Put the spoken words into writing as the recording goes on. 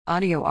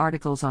Audio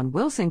articles on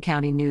Wilson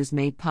County News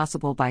made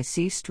possible by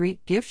C Street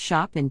Gift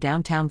Shop in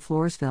downtown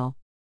Floresville.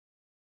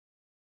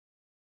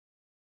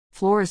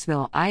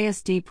 Floresville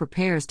ISD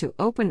prepares to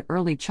open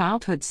Early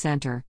Childhood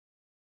Center.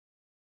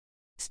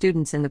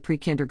 Students in the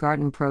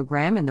pre-kindergarten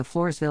program in the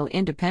Floresville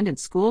Independent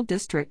School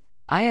District,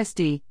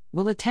 ISD,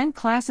 will attend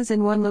classes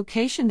in one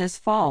location this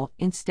fall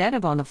instead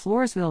of on the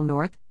Floresville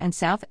North and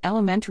South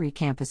elementary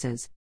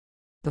campuses.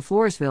 The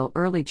Floresville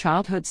Early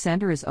Childhood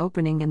Center is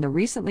opening in the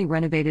recently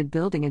renovated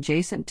building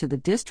adjacent to the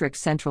district's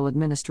central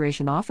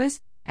administration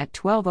office at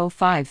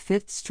 1205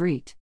 5th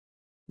Street.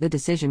 The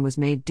decision was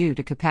made due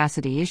to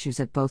capacity issues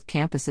at both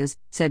campuses,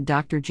 said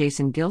Dr.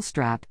 Jason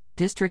Gilstrap,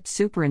 district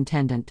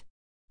superintendent.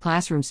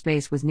 Classroom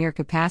space was near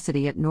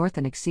capacity at North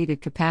and exceeded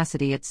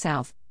capacity at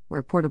South,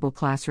 where portable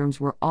classrooms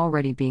were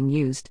already being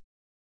used.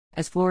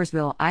 As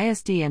Floresville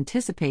ISD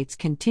anticipates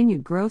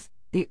continued growth,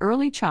 the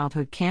early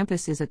childhood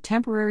campus is a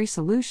temporary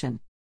solution.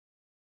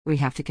 We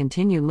have to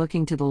continue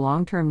looking to the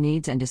long-term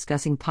needs and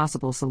discussing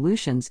possible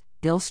solutions,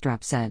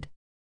 Gilstrap said.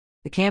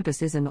 The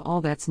campus isn't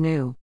all that's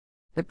new.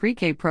 The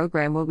pre-K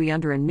program will be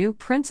under a new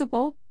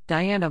principal,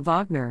 Diana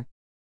Wagner.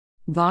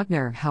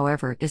 Wagner,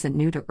 however, isn't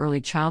new to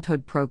early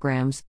childhood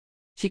programs.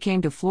 She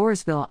came to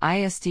Floresville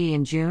ISD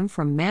in June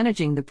from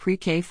managing the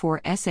Pre-K 4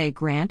 SA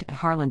grant at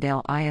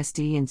Harlandale ISD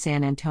in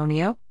San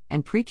Antonio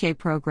and pre-K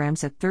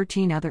programs at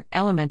 13 other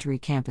elementary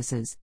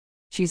campuses.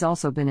 She's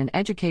also been an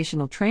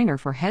educational trainer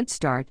for Head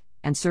Start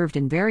and served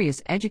in various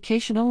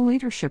educational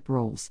leadership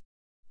roles.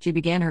 She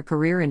began her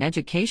career in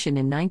education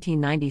in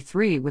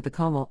 1993 with the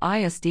Como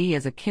ISD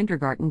as a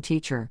kindergarten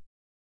teacher.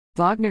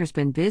 Wagner's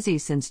been busy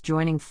since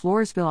joining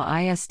Floresville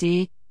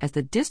ISD as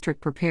the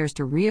district prepares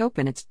to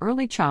reopen its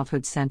Early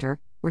Childhood Center,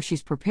 where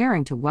she's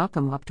preparing to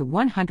welcome up to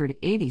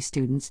 180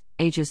 students,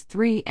 ages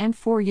 3 and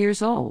 4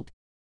 years old.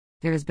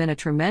 There has been a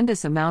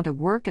tremendous amount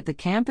of work at the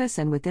campus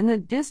and within the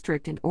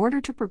district in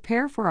order to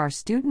prepare for our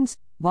students,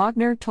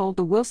 Wagner told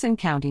the Wilson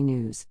County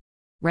News.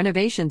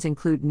 Renovations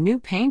include new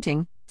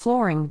painting,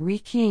 flooring,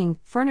 rekeying,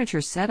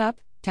 furniture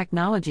setup,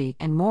 technology,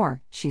 and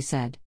more, she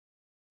said.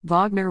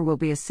 Wagner will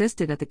be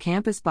assisted at the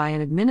campus by an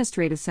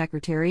administrative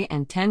secretary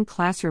and 10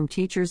 classroom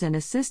teachers and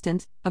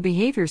assistants, a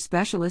behavior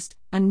specialist,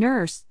 a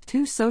nurse,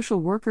 2 social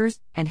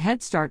workers, and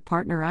Head Start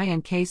partner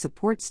INK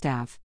support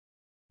staff.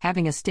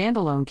 Having a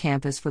standalone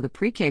campus for the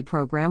pre-K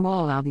program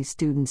will allow these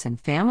students and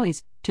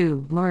families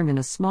to learn in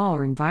a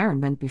smaller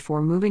environment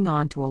before moving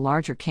on to a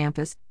larger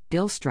campus,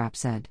 Gilstrap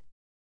said.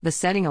 The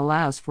setting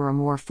allows for a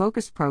more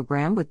focused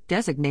program with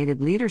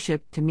designated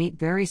leadership to meet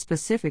very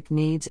specific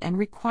needs and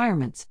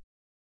requirements.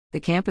 The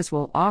campus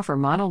will offer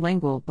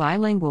monolingual,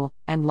 bilingual,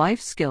 and life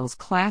skills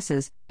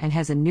classes and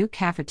has a new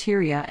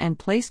cafeteria and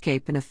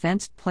playscape and a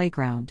fenced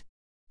playground.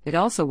 It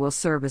also will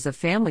serve as a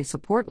family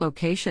support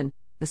location,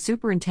 the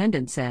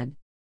superintendent said.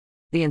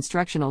 The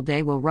instructional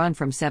day will run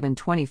from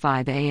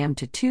 7:25 a.m.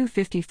 to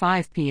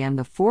 2:55 p.m.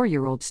 The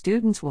 4-year-old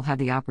students will have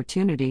the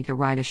opportunity to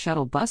ride a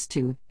shuttle bus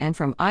to and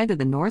from either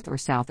the North or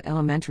South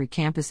elementary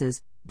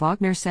campuses,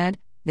 Wagner said.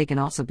 They can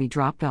also be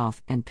dropped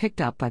off and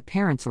picked up by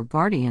parents or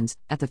guardians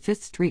at the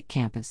 5th Street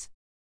campus.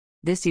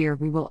 This year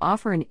we will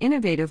offer an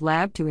innovative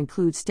lab to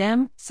include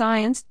STEM,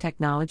 science,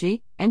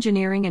 technology,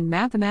 engineering and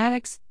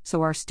mathematics,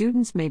 so our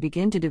students may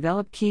begin to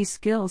develop key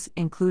skills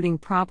including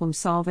problem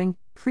solving,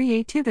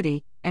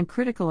 creativity, and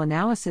critical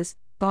analysis,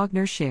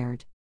 Wagner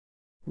shared.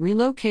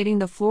 Relocating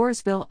the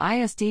Floresville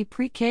ISD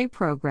pre-K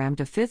program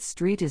to 5th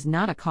Street is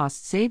not a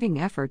cost-saving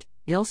effort,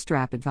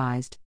 Gilstrap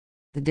advised.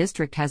 The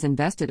district has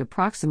invested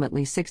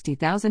approximately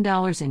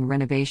 $60,000 in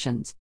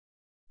renovations.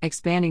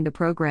 Expanding the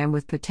program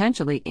with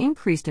potentially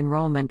increased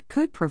enrollment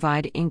could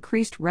provide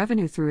increased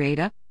revenue through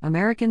ADA,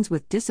 Americans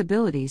with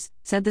Disabilities,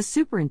 said the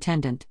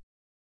superintendent.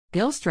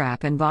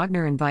 Gilstrap and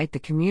Wagner invite the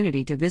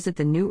community to visit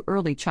the new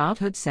Early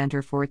Childhood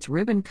Center for its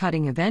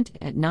ribbon-cutting event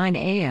at 9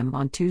 a.m.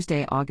 on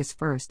Tuesday, August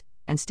 1st,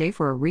 and stay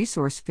for a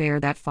resource fair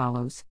that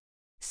follows.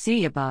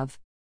 See above.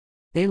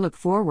 They look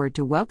forward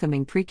to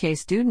welcoming pre-K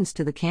students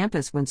to the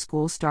campus when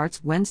school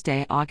starts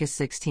Wednesday, August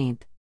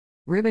 16th.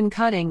 Ribbon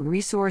Cutting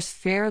Resource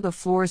Fair. The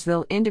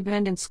Floresville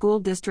Independent School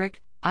District,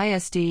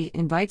 ISD,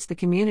 invites the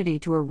community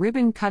to a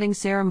ribbon-cutting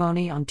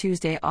ceremony on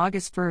Tuesday,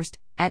 August 1st,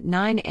 at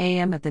 9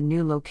 a.m. at the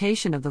new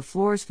location of the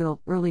Floresville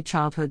Early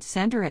Childhood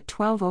Center at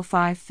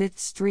 1205 5th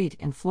Street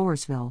in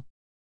Floresville.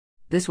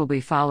 This will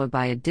be followed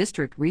by a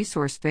district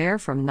resource fair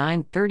from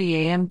 9:30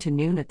 a.m. to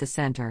noon at the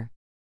center.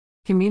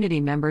 Community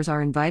members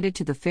are invited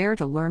to the fair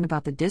to learn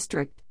about the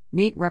district,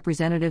 meet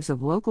representatives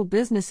of local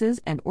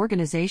businesses and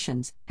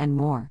organizations, and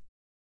more.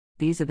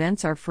 These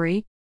events are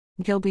free.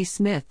 Gilby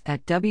Smith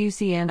at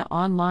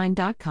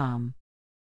WCNonline.com